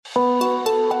Hello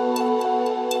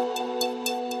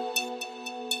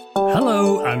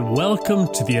and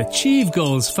welcome to the Achieve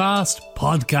Goals Fast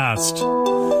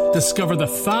podcast. Discover the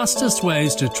fastest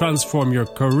ways to transform your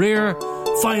career,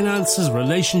 finances,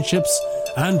 relationships,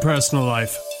 and personal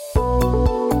life.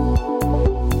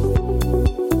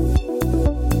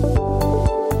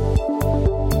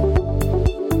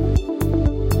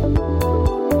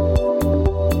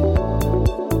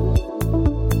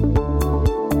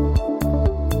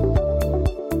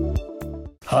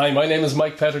 Hi, my name is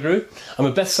Mike Pettigrew. I'm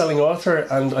a best-selling author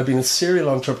and I've been a serial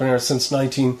entrepreneur since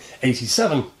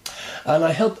 1987. And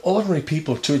I help ordinary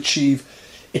people to achieve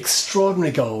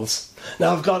extraordinary goals.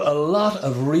 Now, I've got a lot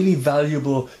of really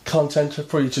valuable content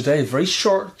for you today. A very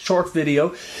short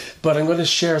video, but I'm going to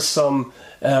share some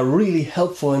really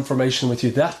helpful information with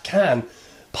you that can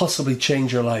possibly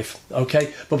change your life.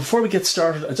 Okay, but before we get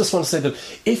started, I just want to say that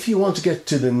if you want to get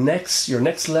to your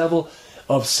next level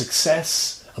of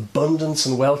success, abundance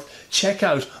and wealth, check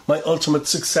out my Ultimate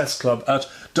Success Club at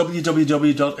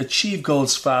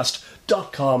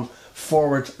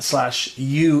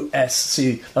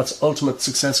www.achievegoalsfast.com/USC. That's Ultimate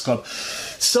Success Club.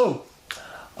 So,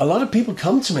 a lot of people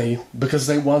come to me because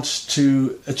they want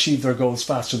to achieve their goals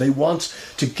faster. They want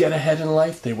to get ahead in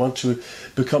life. They want to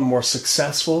become more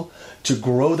successful, to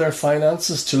grow their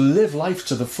finances, to live life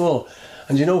to the full.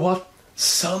 And you know what?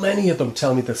 So many of them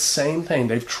tell me the same thing.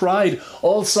 They've tried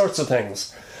all sorts of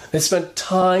things. They spent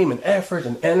time and effort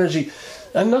and energy,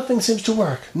 and nothing seems to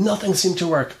work. Nothing seemed to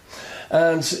work.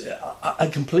 And I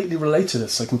completely relate to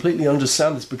this. I completely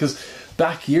understand this because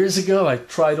back years ago, I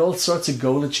tried all sorts of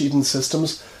goal-achieving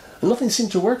systems, and nothing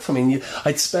seemed to work for me.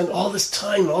 I'd spent all this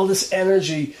time, all this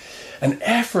energy and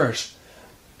effort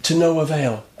to no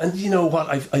avail. And you know what?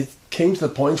 I came to the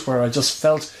point where I just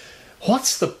felt,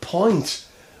 what's the point?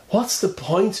 What's the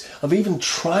point of even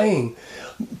trying,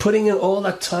 putting in all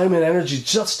that time and energy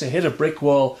just to hit a brick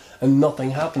wall and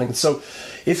nothing happening? So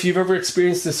if you've ever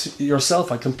experienced this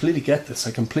yourself, I completely get this.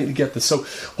 So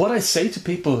what I say to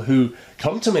people who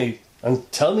come to me and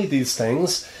tell me these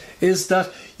things is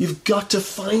that you've got to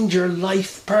find your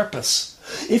life purpose.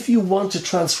 If you want to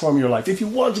transform your life, if you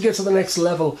want to get to the next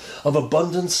level of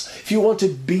abundance, if you want to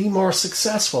be more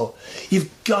successful, you've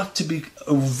got to be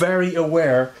very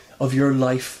aware of your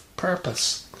life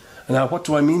purpose. Now, what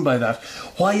do I mean by that?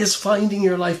 Why is finding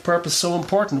your life purpose so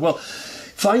important? Well,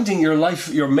 finding your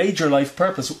major life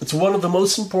purpose, it's one of the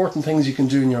most important things you can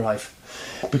do in your life.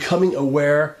 Becoming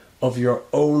aware of your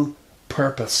own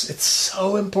purpose. It's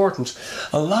so important.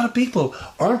 A lot of people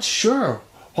aren't sure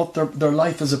what their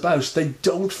life is about. They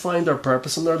don't find their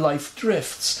purpose and their life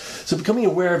drifts. So becoming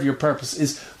aware of your purpose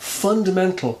is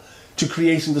fundamental to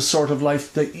creating the sort of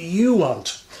life that you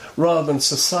want, rather than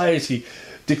society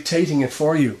dictating it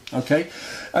for you, okay?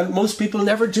 And most people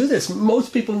never do this.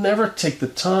 Most people never take the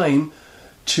time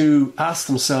to ask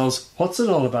themselves, what's it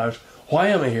all about? Why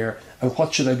am I here? And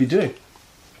what should I be doing?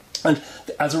 And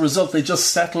as a result, they just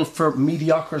settle for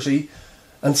mediocrity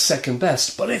and second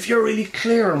best. But if you're really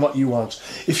clear on what you want,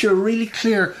 if you're really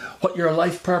clear what your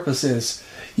life purpose is,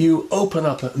 you open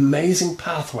up an amazing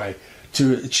pathway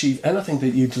to achieve anything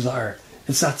that you desire.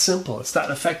 It's that simple. It's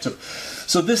that effective.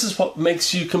 So this is what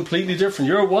makes you completely different.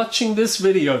 You're watching this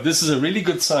video. This is a really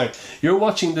good sign. You're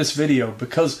watching this video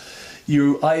because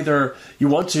you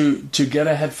want to get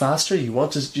ahead faster. You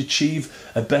want to achieve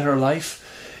a better life.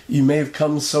 You may have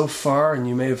come so far and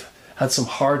you may have had some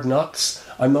hard knocks.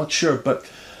 I'm not sure, but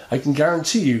I can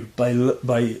guarantee you by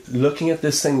looking at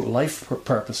this thing, life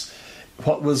purpose,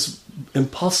 what was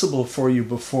impossible for you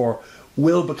before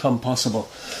will become possible.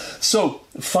 So,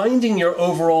 finding your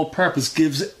overall purpose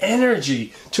gives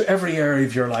energy to every area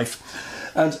of your life.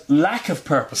 And lack of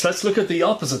purpose, let's look at the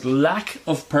opposite. Lack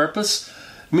of purpose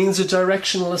means a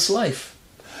directionless life.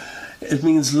 It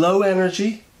means low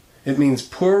energy, it means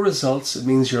poor results, it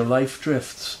means your life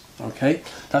drifts. Okay?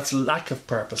 That's lack of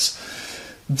purpose.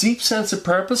 Deep sense of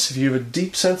purpose, if you have a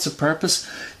deep sense of purpose,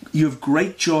 you have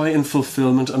great joy and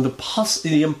fulfillment, and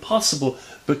the impossible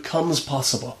becomes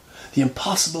possible. The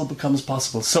impossible becomes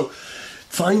possible. So,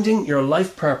 finding your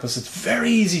life purpose, it's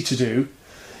very easy to do.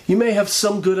 You may have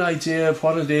some good idea of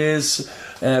what it is.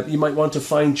 You might want to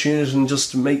fine tune it and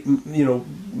just make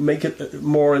it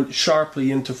more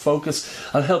sharply into focus.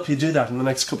 I'll help you do that in the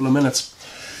next couple of minutes.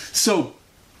 So,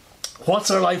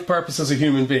 what's our life purpose as a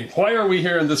human being? Why are we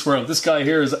here in this world? This guy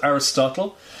here is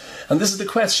Aristotle. And this is the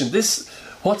question.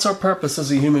 What's our purpose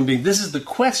as a human being? This is the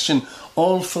question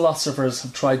all philosophers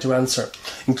have tried to answer,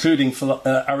 including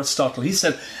Aristotle. He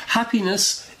said,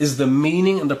 happiness is the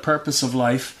meaning and the purpose of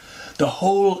life, the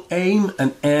whole aim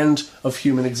and end of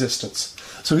human existence.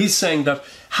 So he's saying that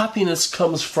Happiness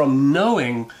comes from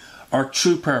knowing our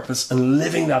true purpose and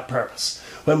living that purpose.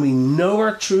 When we know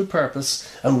our true purpose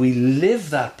and we live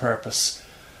that purpose,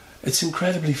 it's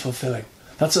incredibly fulfilling.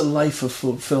 That's a life of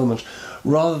fulfillment.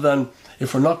 Rather than,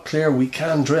 if we're not clear, we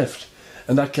can drift.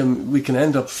 And we can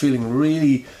end up feeling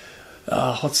really,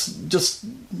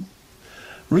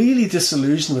 really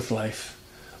disillusioned with life.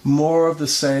 More of the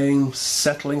same,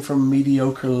 settling for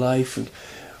mediocre life. And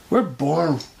we're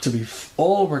born to be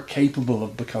all we're capable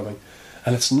of becoming.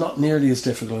 And it's not nearly as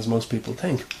difficult as most people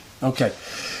think. Okay,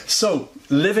 so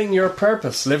living your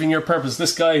purpose.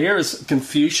 This guy here is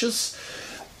Confucius.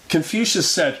 Confucius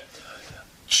said,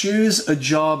 choose a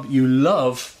job you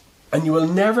love and you will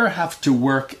never have to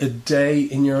work a day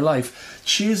in your life.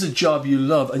 Choose a job you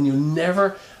love and you'll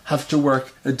never have to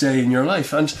work a day in your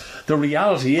life. And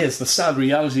the sad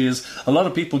reality is, a lot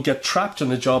of people get trapped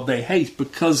in a job they hate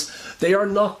because they are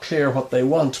not clear what they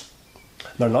want.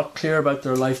 They're not clear about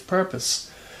their life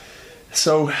purpose.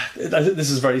 So this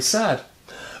is very sad.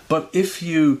 But if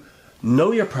you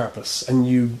know your purpose and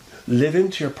you live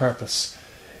into your purpose,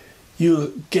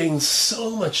 you'll gain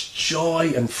so much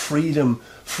joy and freedom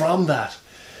from that.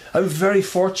 I'm very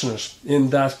fortunate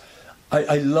in that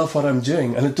I love what I'm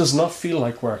doing and it does not feel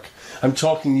like work. I'm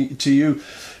talking to you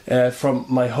from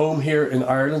my home here in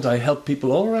Ireland. I help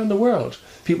people all around the world.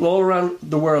 People all around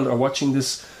the world are watching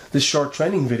this short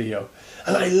training video.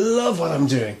 And I love what I'm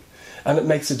doing. And it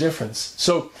makes a difference.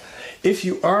 So if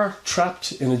you are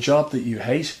trapped in a job that you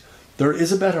hate, there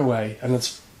is a better way. And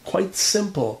it's quite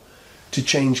simple to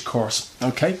change course.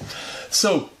 Okay?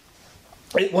 So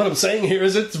what I'm saying here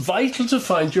is it's vital to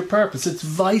find your purpose. It's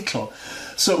vital.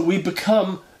 So we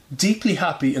become deeply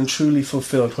happy and truly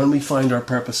fulfilled when we find our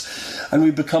purpose. And we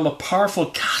become a powerful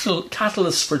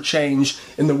catalyst for change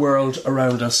in the world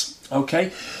around us.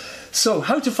 Okay? So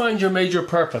how to find your major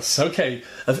purpose? Okay,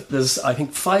 there's, I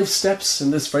think, 5 steps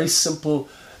in this very simple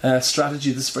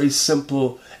strategy, this very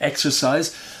simple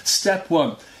exercise. Step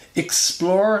 1,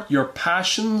 explore your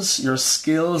passions, your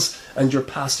skills, and your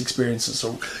past experiences.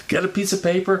 So get a piece of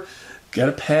paper, get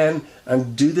a pen,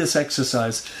 and do this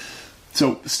exercise.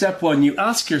 So step 1, you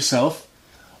ask yourself,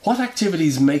 what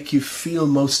activities make you feel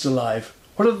most alive?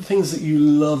 What are the things that you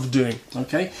love doing?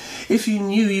 Okay, if you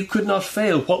knew you could not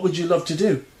fail, what would you love to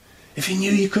do? If you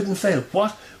knew you couldn't fail,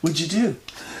 what would you do?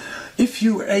 If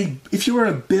you were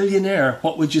a billionaire,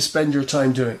 what would you spend your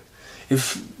time doing?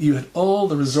 If you had all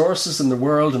the resources in the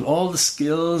world and all the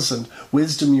skills and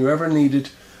wisdom you ever needed,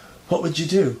 what would you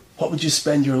do? What would you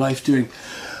spend your life doing?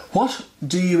 What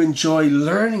do you enjoy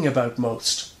learning about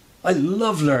most? I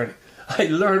love learning. I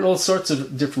learn all sorts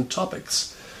of different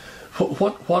topics.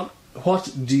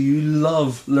 What do you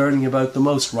love learning about the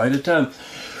most? Write it down.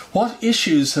 What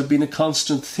issues have been a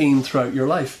constant theme throughout your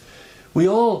life? We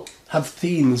all have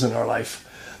themes in our life.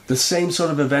 The same sort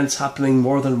of events happening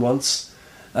more than once.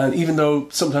 And even though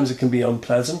sometimes it can be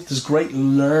unpleasant, there's great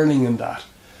learning in that.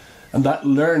 And that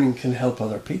learning can help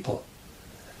other people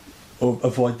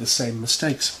avoid the same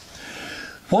mistakes.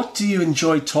 What do you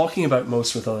enjoy talking about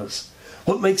most with others?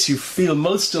 What makes you feel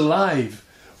most alive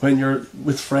when you're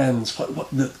with friends? What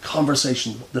the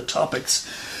conversation, the topics?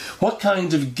 What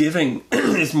kind of giving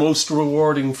is most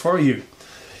rewarding for you?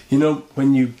 You know,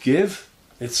 when you give,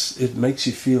 it makes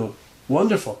you feel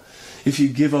wonderful. If you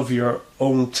give of your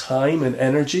own time and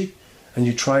energy and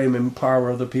you try and empower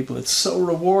other people, it's so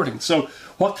rewarding. So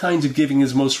what kind of giving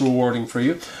is most rewarding for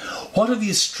you? What have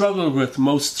you struggled with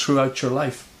most throughout your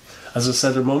life? As I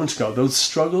said a moment ago, those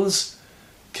struggles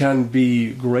can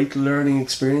be great learning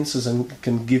experiences and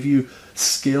can give you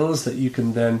skills that you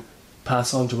can then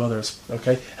pass on to others,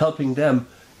 okay? Helping them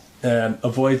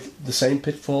avoid the same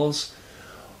pitfalls,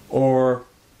 or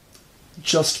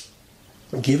just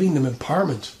giving them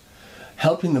empowerment,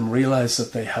 helping them realize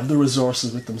that they have the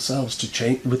resources within themselves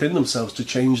to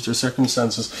change their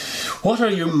circumstances. What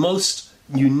are your most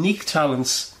unique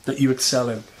talents that you excel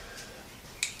in?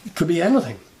 It could be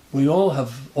anything. We all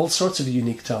have all sorts of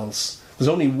unique talents. There's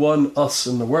only one us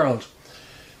in the world.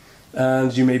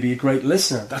 And you may be a great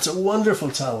listener. That's a wonderful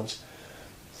talent.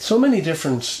 So many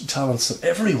different talents that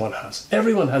everyone has.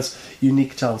 Everyone has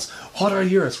unique talents. What are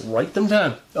yours? Write them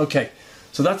down. Okay,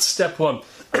 so that's step 1.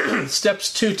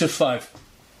 Steps 2 to 5.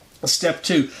 Step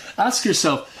 2, ask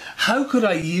yourself, how could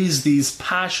I use these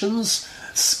passions,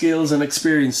 skills and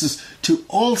experiences to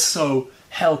also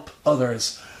help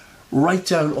others? Write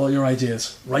down all your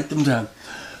ideas. Write them down.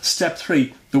 Step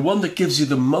 3, the one that gives you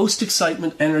the most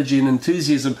excitement, energy and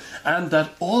enthusiasm, and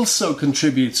that also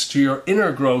contributes to your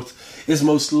inner growth, is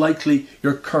most likely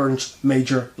your current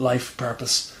major life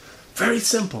purpose. Very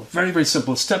simple, very, very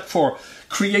simple. Step 4,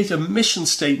 create a mission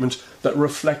statement that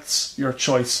reflects your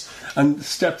choice. And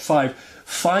step 5,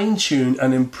 fine-tune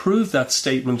and improve that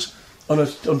statement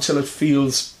until it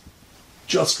feels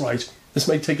just right. This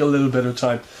may take a little bit of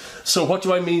time. So what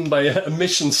do I mean by a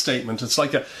mission statement? It's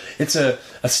like it's a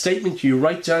statement you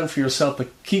write down for yourself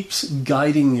that keeps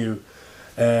guiding you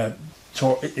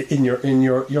in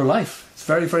your life. It's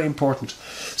very, very important.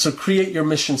 So create your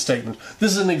mission statement.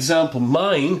 This is an example.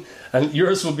 Mine, and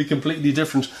yours will be completely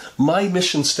different. My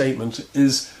mission statement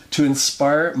is to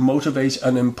inspire, motivate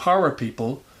and empower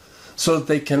people so that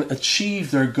they can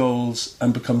achieve their goals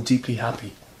and become deeply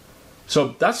happy.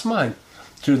 So that's mine.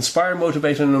 To inspire,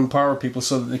 motivate and empower people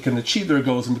so that they can achieve their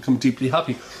goals and become deeply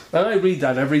happy. And I read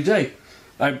that every day.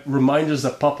 I have reminders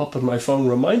that pop up on my phone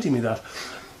reminding me that.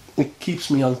 It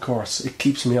keeps me on course. It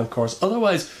keeps me on course.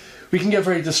 Otherwise, we can get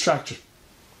very distracted.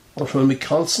 But when we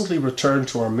constantly return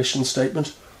to our mission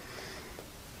statement,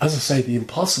 as I say, the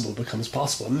impossible becomes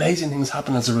possible. Amazing things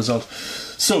happen as a result.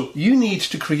 So you need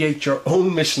to create your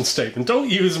own mission statement.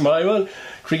 Don't use my one.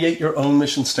 Create your own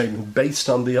mission statement based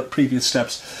on the previous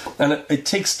steps. And it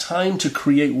takes time to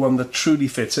create one that truly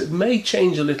fits. It may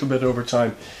change a little bit over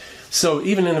time. So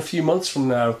even in a few months from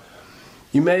now,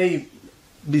 you may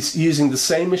be using the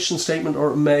same mission statement,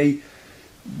 or it may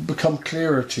become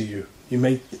clearer to you. You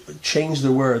may change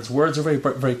the words. Words are very,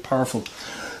 very powerful.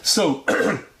 So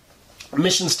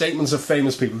mission statements of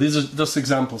famous people. These are just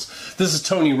examples. This is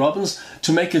Tony Robbins: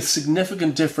 to make a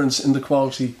significant difference in the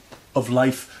quality of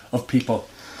life of people.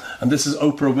 And this is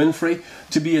Oprah Winfrey: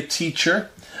 to be a teacher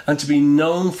and to be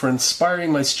known for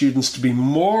inspiring my students to be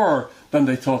more than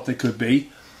they thought they could be.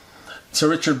 Sir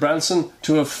Richard Branson: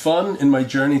 to have fun in my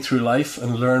journey through life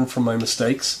and learn from my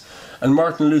mistakes. And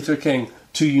Martin Luther King: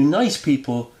 to unite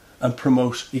people and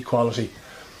promote equality.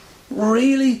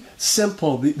 Really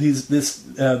simple, this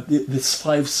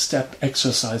 5-step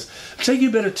exercise. It'll take you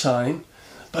a bit of time,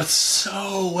 but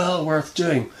so well worth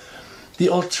doing. The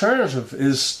alternative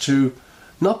is to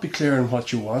not be clear on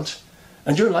what you want,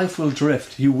 and your life will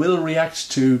drift. You will react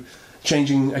to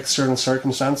changing external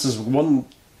circumstances. One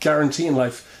guarantee in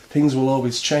life: things will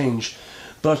always change.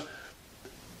 But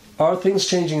are things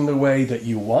changing the way that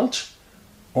you want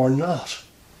or not?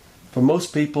 For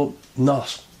most people,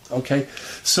 not. Okay,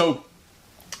 so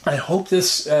I hope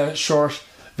this short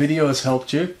video has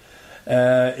helped you.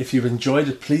 If you've enjoyed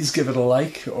it, please give it a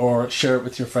like or share it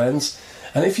with your friends.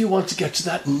 And if you want to get to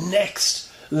that next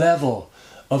level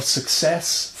of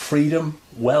success, freedom,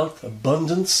 wealth,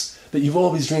 abundance that you've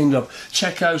always dreamed of,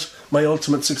 check out my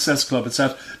Ultimate Success Club. It's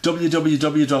at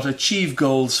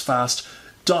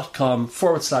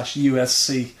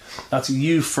www.achievegoldsfast.com/USC. That's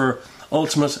U for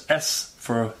ultimate, S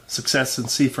for success and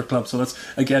C for club. So that's,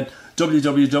 again,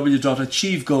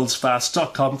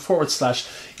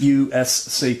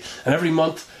 www.achievegoldsfast.com/USC. And every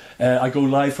month I go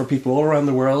live for people all around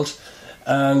the world,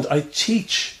 and I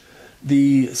teach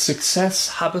the success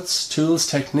habits, tools,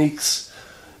 techniques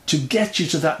to get you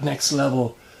to that next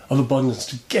level of abundance,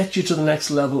 to get you to the next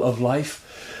level of life,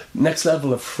 next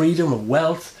level of freedom, of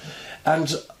wealth.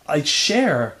 And I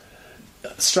share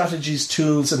strategies,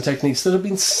 tools and techniques that have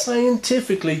been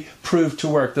scientifically proved to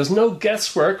work. There's no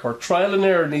guesswork or trial and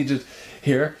error needed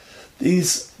here.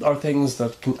 These are things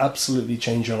that can absolutely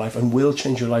change your life and will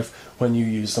change your life when you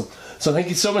use them. So thank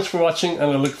you so much for watching,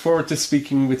 and I look forward to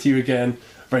speaking with you again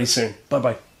very soon.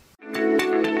 Bye-bye.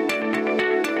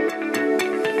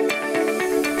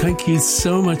 Thank you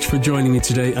so much for joining me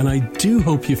today, and I do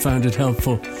hope you found it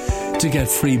helpful. To get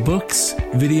free books,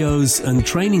 videos and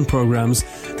training programs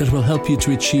that will help you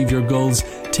to achieve your goals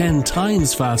 10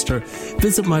 times faster,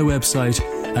 visit my website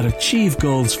at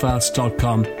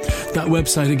achievegoldsfast.com. That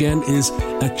website again is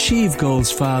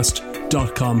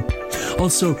achievegoldsfast.com.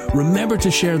 Also, remember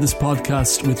to share this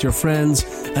podcast with your friends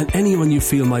and anyone you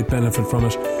feel might benefit from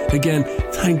it. Again,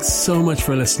 thanks so much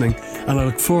for listening, and I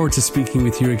look forward to speaking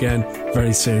with you again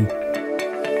very soon.